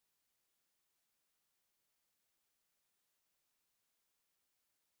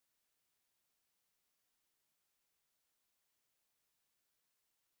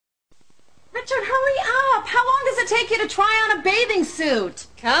Richard, hurry up. How long does it take you to try on a bathing suit?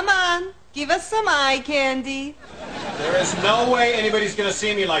 Come on, give us some eye candy. There is no way anybody's gonna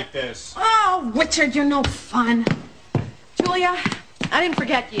see me like this. Oh, Richard, you're no fun. Julia, I didn't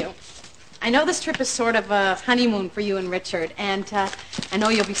forget you. I know this trip is sort of a honeymoon for you and Richard, and I know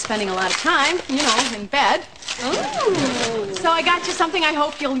you'll be spending a lot of time, in bed. Ooh. So I got you something I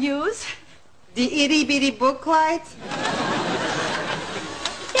hope you'll use. The itty-bitty book light?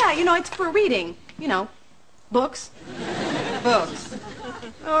 Yeah, it's for reading. Books. Books.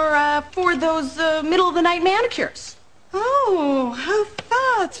 Or for those middle-of-the-night manicures. Oh, how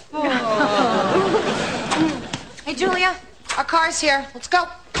thoughtful. Hey, Julia, our car's here. Let's go.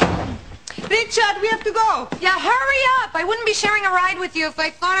 Richard, we have to go. Yeah, hurry up. I wouldn't be sharing a ride with you if I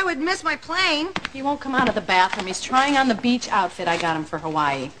thought I would miss my plane. He won't come out of the bathroom. He's trying on the beach outfit I got him for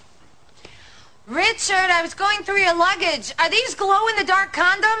Hawaii. Richard, I was going through your luggage. Are these glow-in-the-dark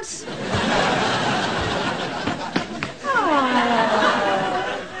condoms?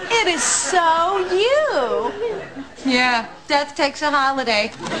 Oh, it is so you. Yeah, death takes a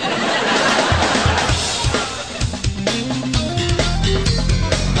holiday.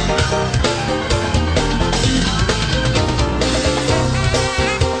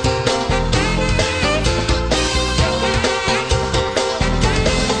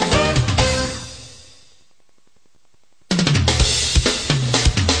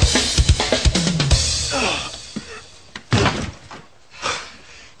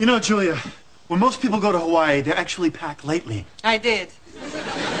 Julia, when most people go to Hawaii, they actually pack lately. I did.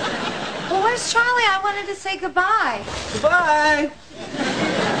 Well, where's Charlie? I wanted to say goodbye. Goodbye.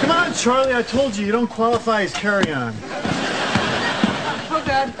 Come on, Charlie. I told you don't qualify as carry-on. Oh,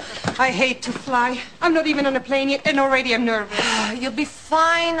 God. I hate to fly. I'm not even on a plane yet, and already I'm nervous. You'll be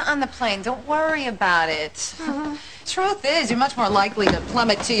fine on the plane. Don't worry about it. Truth is, you're much more likely to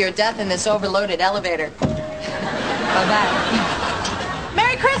plummet to your death in this overloaded elevator. Bye-bye.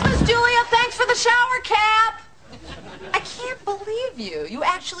 Merry Christmas, Julia. Thanks for the shower cap. I can't believe you. You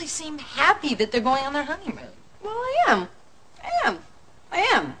actually seem happy that they're going on their honeymoon. Well, I am.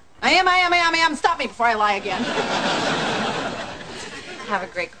 Stop me before I lie again. Have a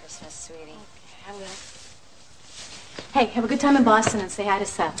great Christmas, sweetie. I will. Hey, have a good time in Boston and say hi to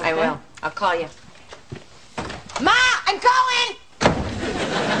Seth, okay? I will. I'll call you. Ma, I'm calling!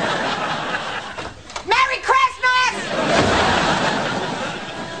 Merry Christmas!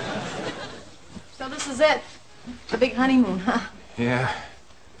 So this is it. The big honeymoon, huh? Yeah.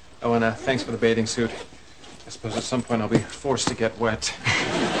 Oh, and thanks for the bathing suit. I suppose at some point I'll be forced to get wet.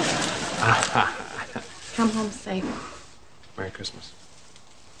 Come home safe. Merry Christmas.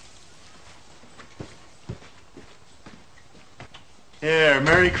 Here,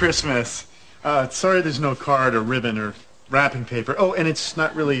 Merry Christmas. Sorry there's no card or ribbon or wrapping paper. Oh, and it's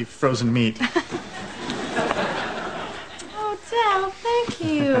not really frozen meat. Oh, Del, thank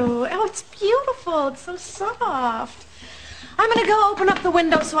you. Oh, it's beautiful. It's so soft. I'm going to go open up the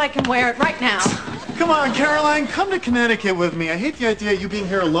window so I can wear it right now. Come on, Caroline, come to Connecticut with me. I hate the idea of you being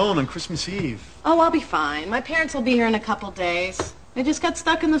here alone on Christmas Eve. Oh, I'll be fine. My parents will be here in a couple days. They just got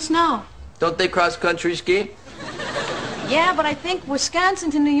stuck in the snow. Don't they cross-country ski? Yeah, but I think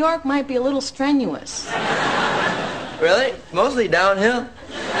Wisconsin to New York might be a little strenuous. Really? Mostly downhill?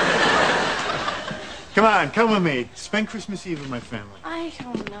 Come on, come with me. Spend Christmas Eve with my family. I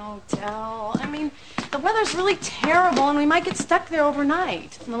don't know, Del. I mean, the weather's really terrible, and we might get stuck there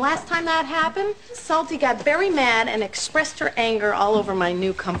overnight. And the last time that happened, Salty got very mad and expressed her anger all over my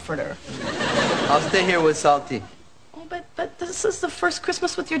new comforter. I'll stay here with Salty. Oh, but this is the first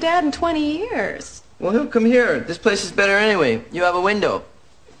Christmas with your dad in 20 years. Well, he'll come here. This place is better anyway. You have a window.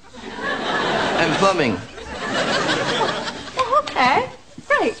 And plumbing. Well, okay.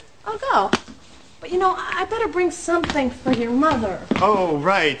 Great. I'll go. But, I better bring something for your mother. Oh,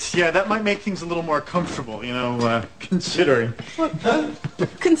 right. Yeah, that might make things a little more comfortable, considering.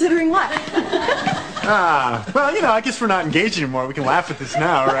 Considering what? Well, I guess we're not engaged anymore. We can laugh at this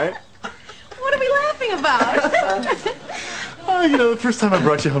now, right? What are we laughing about? Oh, the first time I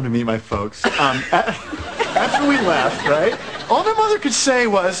brought you home to meet my folks, after we left, right, all my mother could say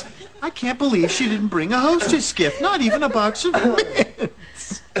was, I can't believe she didn't bring a hostess gift, not even a box of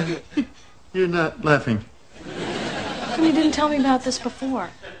mints. You're not laughing. How come you didn't tell me about this before?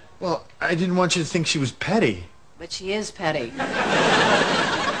 Well, I didn't want you to think she was petty. But she is petty.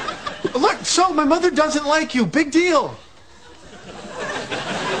 Look, so my mother doesn't like you. Big deal.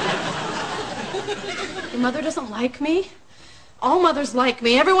 Your mother doesn't like me? All mothers like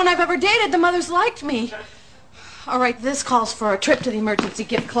me. Everyone I've ever dated, the mothers liked me. All right, this calls for a trip to the emergency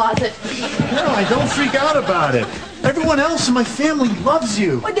gift closet. No, I don't freak out about it. Everyone else in my family loves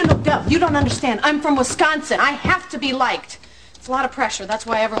you. Oh, no, Deb, you don't understand. I'm from Wisconsin. I have to be liked. It's a lot of pressure. That's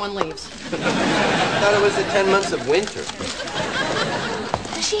why everyone leaves. I thought it was the 10 months of winter.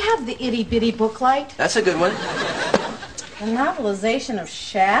 Does she have the itty-bitty booklight? That's a good one. The novelization of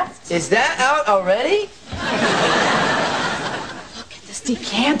Shaft? Is that out already? Look at this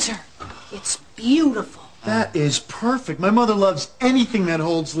decanter. It's beautiful. That is perfect. My mother loves anything that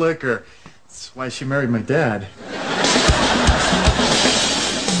holds liquor. That's why she married my dad.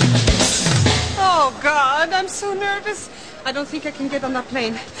 Oh, God, I'm so nervous. I don't think I can get on that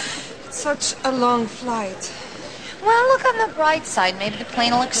plane. It's such a long flight. Well, look on the bright side. Maybe the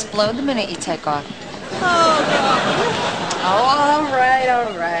plane will explode the minute you take off. Oh, God. Oh, all right,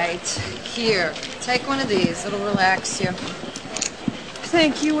 all right. Here, take one of these. It'll relax you.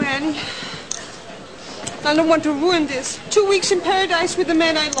 Thank you, Annie. I don't want to ruin this. 2 weeks in paradise with the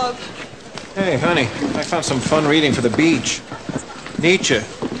man I love. Hey, honey, I found some fun reading for the beach. Nietzsche.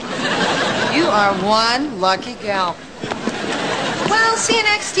 You are one lucky gal. Well, see you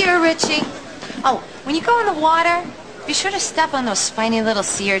next year, Richie. Oh, when you go in the water, be sure to step on those spiny little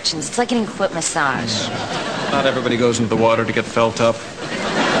sea urchins. It's like getting a foot massage. Not everybody goes into the water to get felt up.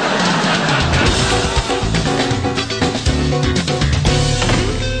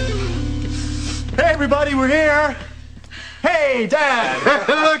 Hey, everybody, we're here. Hey, Dad.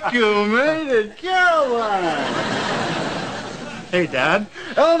 Look, you made it, Caroline. Hey, Dad.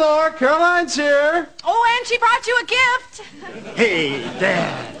 Eleanor, Caroline's here. Oh, and she brought you a gift. Hey,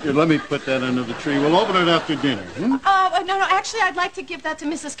 Dad. Here, let me put that under the tree. We'll open it after dinner. Hmm? No, actually, I'd like to give that to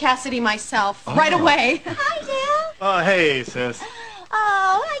Mrs. Cassidy myself right away. Hi, Dad. Oh, hey, sis.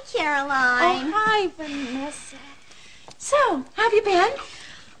 Oh, hi, Caroline. Oh, hi, Vanessa. So, how have you been?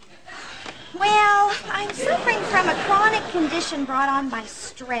 Well, I'm suffering from a chronic condition brought on by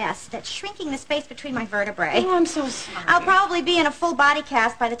stress that's shrinking the space between my vertebrae. Oh, I'm so sorry. I'll probably be in a full body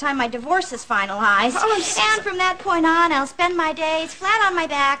cast by the time my divorce is finalized. Oh, I'm so and from that point on, I'll spend my days flat on my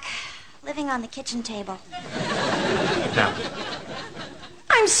back, living on the kitchen table. Now,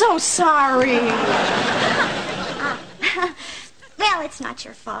 I'm so sorry. Well, it's not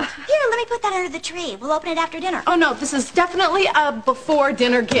your fault. Here, let me put that under the tree. We'll open it after dinner. Oh, no, this is definitely a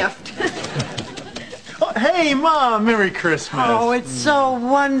before-dinner gift. oh, hey, Mom, Merry Christmas. Oh, it's so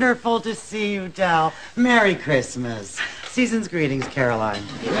wonderful to see you, Dal. Merry Christmas. Season's greetings, Caroline.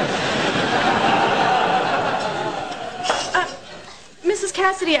 Mrs.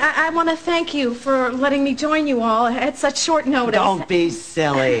 Cassidy, I want to thank you for letting me join you all at such short notice. Don't be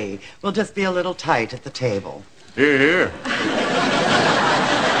silly. We'll just be a little tight at the table. Here, here.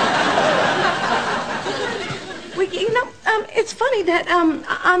 Well, it's funny that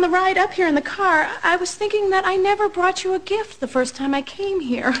on the ride up here in the car, I was thinking that I never brought you a gift the first time I came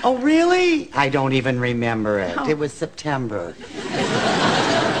here. Oh, really? I don't even remember it. Oh. It was September.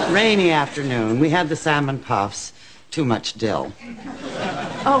 Rainy afternoon. We had the salmon puffs. Too much dill.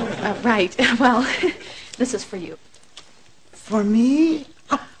 Oh, right. Well, this is for you. For me?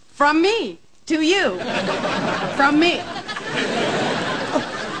 From me to you. From me.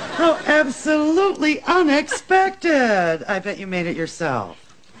 How absolutely unexpected. I bet you made it yourself.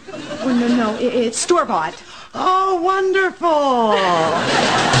 Oh, no, it's store-bought. Oh, wonderful.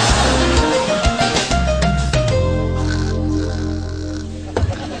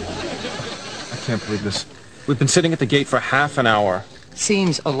 I can't believe this. We've been sitting at the gate for half an hour.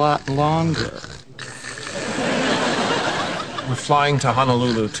 Seems a lot longer. We're flying to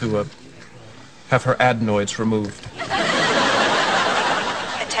Honolulu to have her adenoids removed.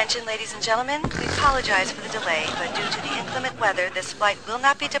 Attention, ladies and gentlemen. We apologize for the delay, but due to the inclement weather, this flight will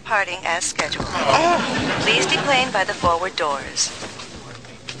not be departing as scheduled. Please deplane by the forward doors.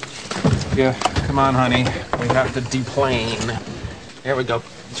 Yeah, come on, honey. We have to deplane. Here we go,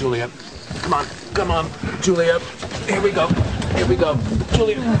 Julia. Come on, Julia. Here we go.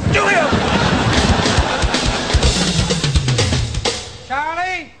 Julia.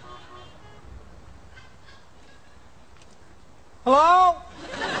 Charlie? Hello?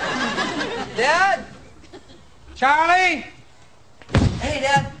 Dad? Charlie? Hey,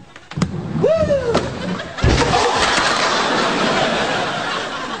 Dad.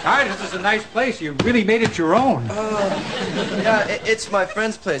 Hi, this is a nice place. You really made it your own. Yeah, it's my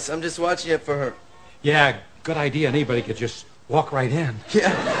friend's place. I'm just watching it for her. Yeah, good idea. Anybody could just walk right in.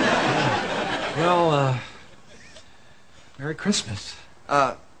 Yeah. Well, Merry Christmas.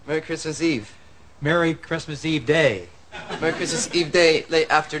 Merry Christmas Eve. Merry Christmas Eve Day. Merry Christmas Eve Day, late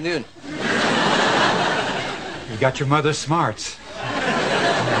afternoon. You got your mother's smarts.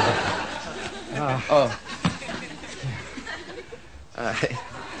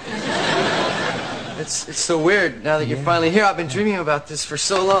 It's so weird now that you're finally here. I've been dreaming about this for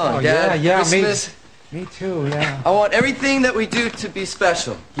so long, Oh, Dad. yeah, Christmas. me too, yeah. I want everything that we do to be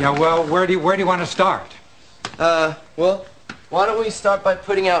special. Yeah, well, where do you want to start? Well, why don't we start by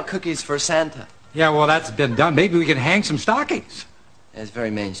putting out cookies for Santa? Yeah, well, that's been done. Maybe we can hang some stockings. It's very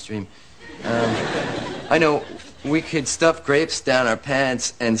mainstream. I know, we could stuff grapes down our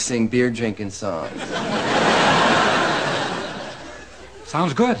pants and sing beer-drinking songs.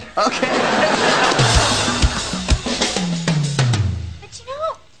 Sounds good. Okay. But you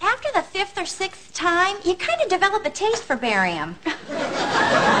know, after the 5th or 6th time, you kind of develop a taste for barium.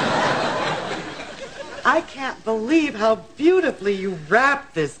 I can't believe how beautifully you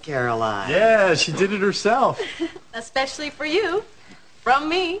wrapped this, Caroline. Yeah, she did it herself. Especially for you. From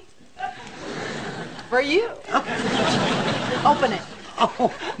me. For you. Open it.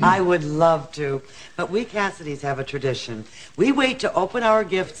 Oh, I would love to. But we Cassidys have a tradition. We wait to open our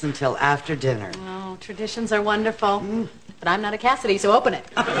gifts until after dinner. Oh, traditions are wonderful. But I'm not a Cassidy, so open it.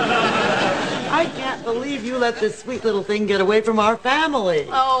 I can't believe you let this sweet little thing get away from our family.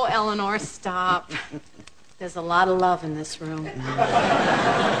 Oh, Eleanor, stop. There's a lot of love in this room. My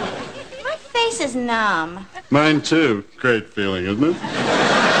face is numb. Mine too. Great feeling, isn't it?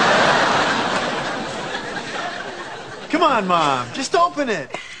 Come on, Mom. Just open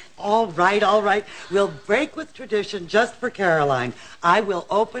it. All right, all right. We'll break with tradition just for Caroline. I will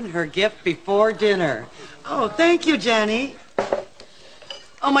open her gift before dinner. Oh, thank you, Jenny.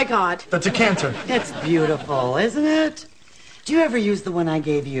 Oh, my God. The decanter. It's beautiful, isn't it? Do you ever use the one I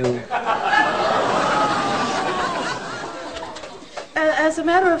gave you? As a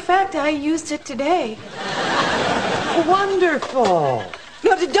matter of fact, I used it today. Wonderful.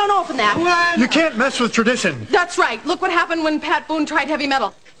 No, don't open that. What? You can't mess with tradition. That's right. Look what happened when Pat Boone tried heavy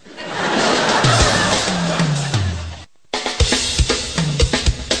metal.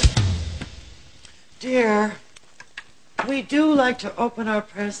 Dear, we do like to open our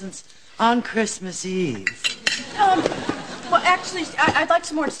presents on Christmas Eve. Well, actually, I'd like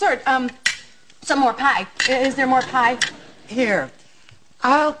some more dessert. Some more pie. Is there more pie? Here,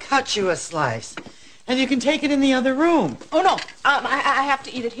 I'll cut you a slice, and you can take it in the other room. Oh, no. I have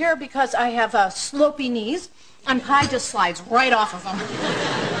to eat it here because I have slopey knees, and pie just slides right off of them.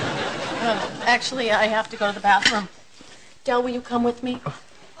 Actually, I have to go to the bathroom. Del, will you come with me?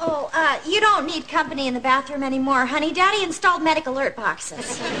 Oh, you don't need company in the bathroom anymore, honey. Daddy installed medic alert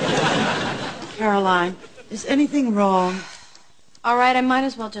boxes. Caroline, is anything wrong? All right, I might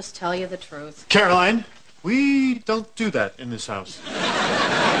as well just tell you the truth. Caroline, we don't do that in this house.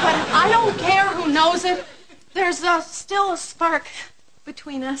 But I don't care who knows it. There's still a spark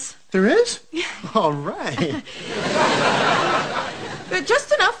between us. There is? All right.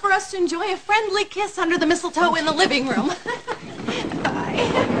 Just enough for us to enjoy a friendly kiss under the mistletoe in the living room. Bye.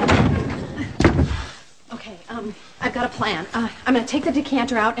 Okay, I've got a plan. I'm going to take the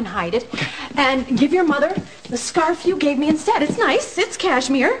decanter out and hide it, and give your mother the scarf you gave me instead. It's nice. It's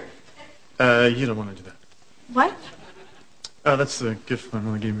cashmere. You don't want to do that. What? That's the gift my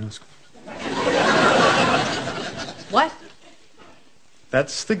mother gave me. What?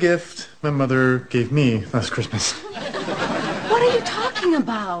 That's the gift my mother gave me last Christmas. What are you talking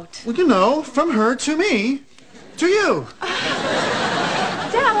about? Well, you know, from her to me, to you.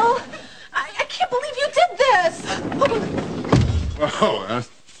 Del, I can't believe you did this. Oh,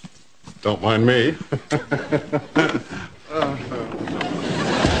 don't mind me.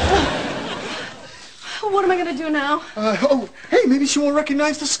 What am I going to do now? Hey, maybe she won't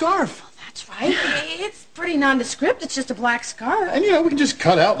recognize the scarf. That's right. It's pretty nondescript. It's just a black scarf. And, we can just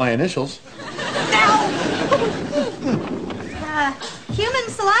cut out my initials. Human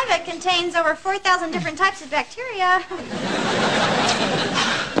saliva contains over 4,000 different types of bacteria.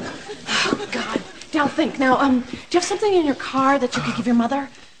 Oh, God. Del, think. Now, do you have something in your car that you could give your mother?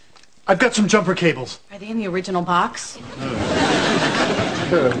 I've got some jumper cables. Are they in the original box?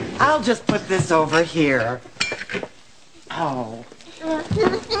 I'll just put this over here. Oh.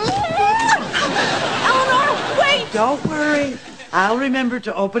 Eleanor, wait! Don't worry. I'll remember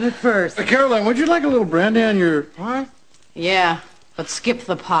to open it first. Caroline, would you like a little brandy on your pie? Yeah, but skip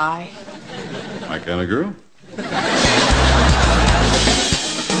the pie. My kind of girl.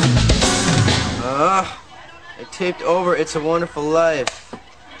 I taped over It's a Wonderful Life.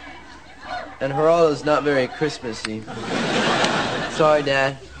 And Geraldo's not very Christmassy. Sorry,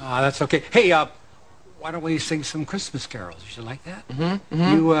 Dad. That's okay. Hey, why don't we sing some Christmas carols? You should like that? Mm-hmm.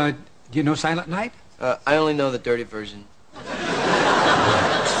 Mm-hmm. Do you know Silent Night? I only know the dirty version.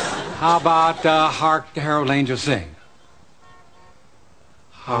 How about Hark the Herald Angels Sing?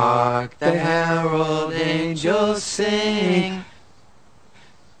 Hark the herald angels sing.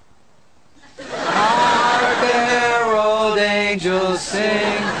 Oh,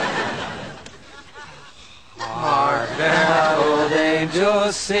 sing. Hark the herald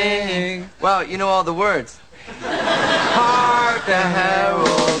angels sing. Wow, you know all the words. Hark the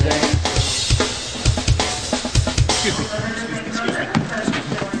herald angels.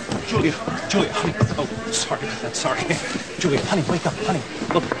 Julia, honey. Oh, sorry. Julia, honey, wake up, honey.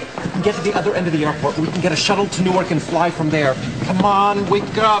 Look, we can get to the other end of the airport. We can get a shuttle to Newark and fly from there. Come on,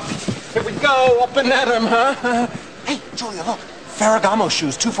 wake up. Here we go, up and at 'em, huh? Hey, Julia, look. Ferragamo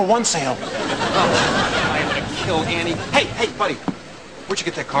shoes, 2 for 1 sale. Oh, I'm gonna kill Annie. Hey, buddy. Where'd you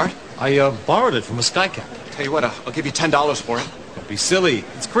get that card? I borrowed it from a sky captain. Tell you what, I'll give you $10 for it. Don't be silly.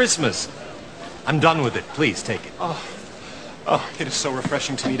 It's Christmas. I'm done with it. Please take it. Oh, it is so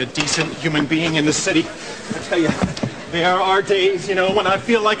refreshing to meet a decent human being in the city. I tell you, there are days, when I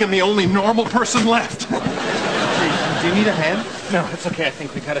feel like I'm the only normal person left. Do you need a hand? No, it's okay. I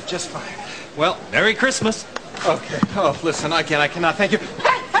think we got it just fine. Well, Merry Christmas. Okay. Oh, listen, I cannot thank you.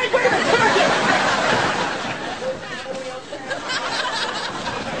 Hey, wait a minute! Come back here!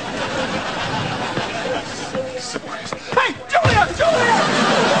 Hey, Julia!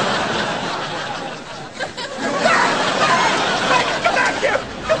 Hey, come back here!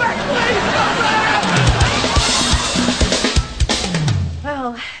 Come back, please!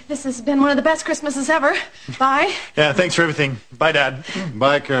 Well, this has been one of the best Christmases ever. Bye. Yeah, thanks for everything. Bye, Dad.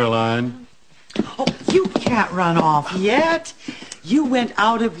 Bye, Caroline. Oh, you can't run off yet. You went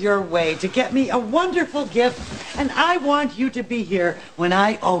out of your way to get me a wonderful gift, and I want you to be here when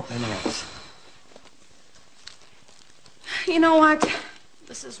I open it. You know what?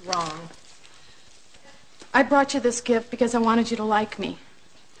 This is wrong. I brought you this gift because I wanted you to like me.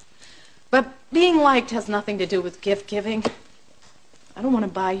 But being liked has nothing to do with gift giving. I don't want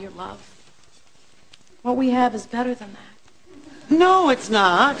to buy your love. What we have is better than that. No, it's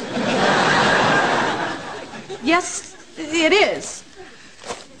not. Yes, it is.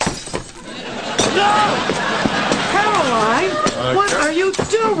 No! Caroline, what are you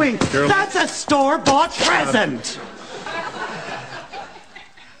doing? Caroline. That's a store-bought present.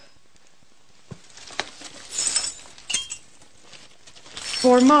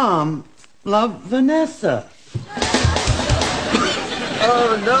 For Mom, love, Vanessa.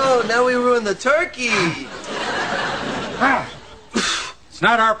 Oh, no, now we ruined the turkey. It's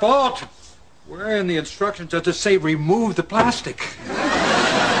not our fault. Where in the instructions does it say remove the plastic?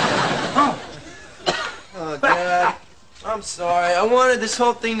 Oh, Dad, I'm sorry. I wanted this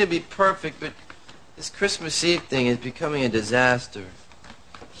whole thing to be perfect, but this Christmas Eve thing is becoming a disaster.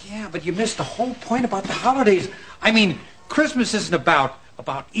 Yeah, but you missed the whole point about the holidays. I mean, Christmas isn't about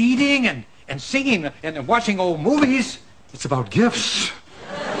eating and singing and watching old movies. It's about gifts.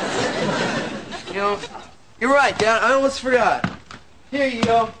 You're right, Dad. I almost forgot. Here you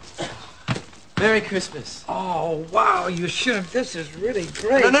go. Merry Christmas. Oh, wow, you should have. This is really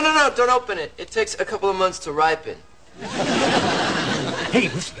great. No, don't open it. It takes a couple of months to ripen. Hey,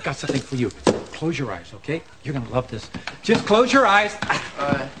 listen, I got something for you. Close your eyes, okay? You're going to love this. Just close your eyes.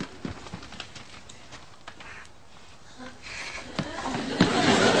 All right.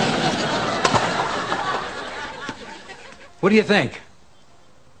 What do you think?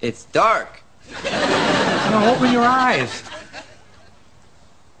 It's dark. Now open your eyes.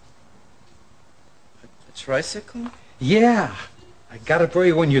 A tricycle? Yeah. I got it for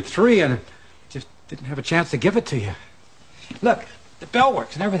you when you're 3 and just didn't have a chance to give it to you. Look, the bell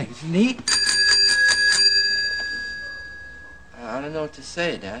works and everything. It's neat. I don't know what to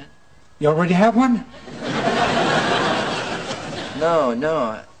say, Dad. You already have one? No.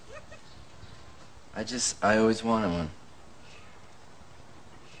 I always wanted one.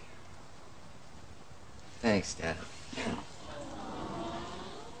 Thanks, Dad.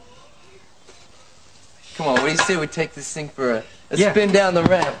 Come on, what do you say we take this thing for a spin down the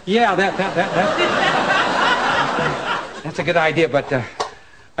ramp? Yeah, that's a good idea, but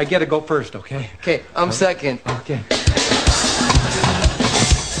I gotta go first, okay? Okay, I'm second. Okay.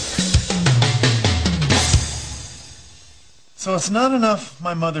 So it's not enough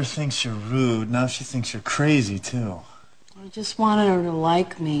my mother thinks you're rude, now she thinks you're crazy, too. I just wanted her to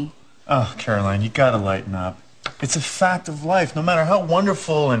like me. Oh, Caroline, you gotta lighten up. It's a fact of life. No matter how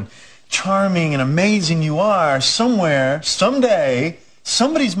wonderful and charming and amazing you are, somewhere, someday,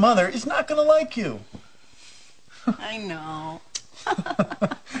 somebody's mother is not gonna like you. I know.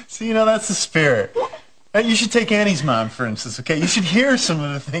 See, that's the spirit. And you should take Annie's mom, for instance, okay? You should hear some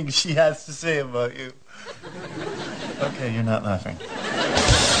of the things she has to say about you. Okay, you're not laughing.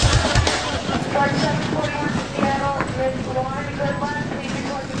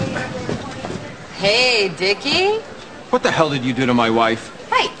 Hey, Dickie. What the hell did you do to my wife?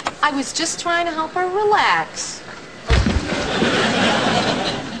 Hey, I was just trying to help her relax.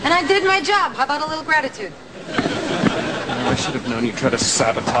 And I did my job. How about a little gratitude? I should have known you'd try to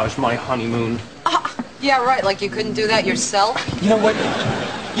sabotage my honeymoon. Yeah, right, like you couldn't do that yourself? You know what?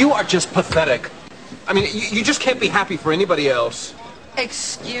 You are just pathetic. I mean, you just can't be happy for anybody else.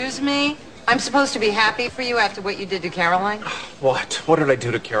 Excuse me? I'm supposed to be happy for you after what you did to Caroline? What? What did I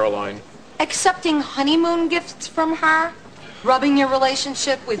do to Caroline? Accepting honeymoon gifts from her? Rubbing your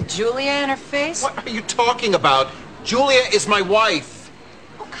relationship with Julia in her face? What are you talking about? Julia is my wife.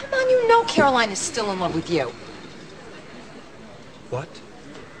 Oh, come on, you know Caroline is still in love with you. What?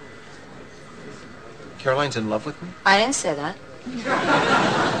 Caroline's in love with me? I didn't say that.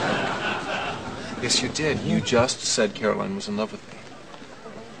 Yes, you did. You just said Caroline was in love with me.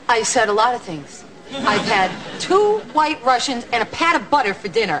 I said a lot of things. I've had 2 white Russians and a pat of butter for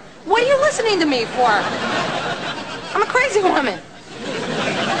dinner. What are you listening to me for? I'm a crazy woman.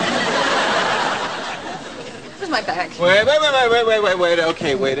 Where's my bag? Wait.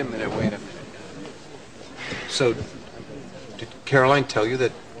 Okay, wait a minute. So, did Caroline tell you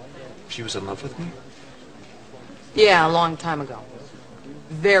that she was in love with me? Yeah, a long time ago.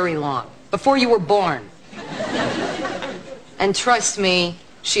 Very long. Before you were born. And trust me,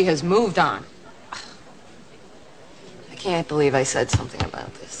 she has moved on. I can't believe I said something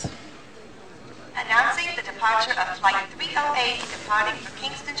about this. Announcing the departure of Flight 308 departing for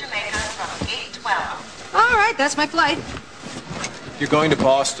Kingston, Jamaica from Gate 12. All right, that's my flight. You're going to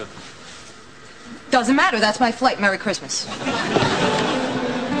Boston. Doesn't matter, that's my flight. Merry Christmas.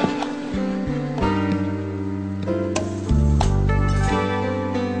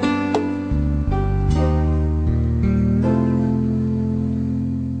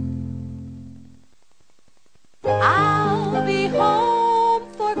 I'll be home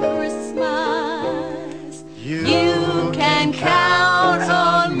for Christmas. You can count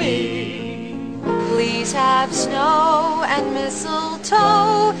on me. Please have snow and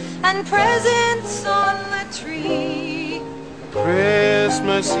mistletoe and presents on the tree.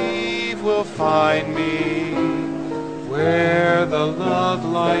 Christmas Eve will find me where the love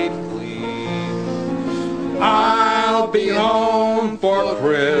light gleams. I'll be home for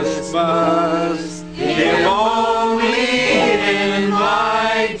Christmas, if only in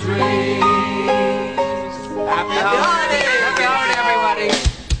my dreams. Happy holidays.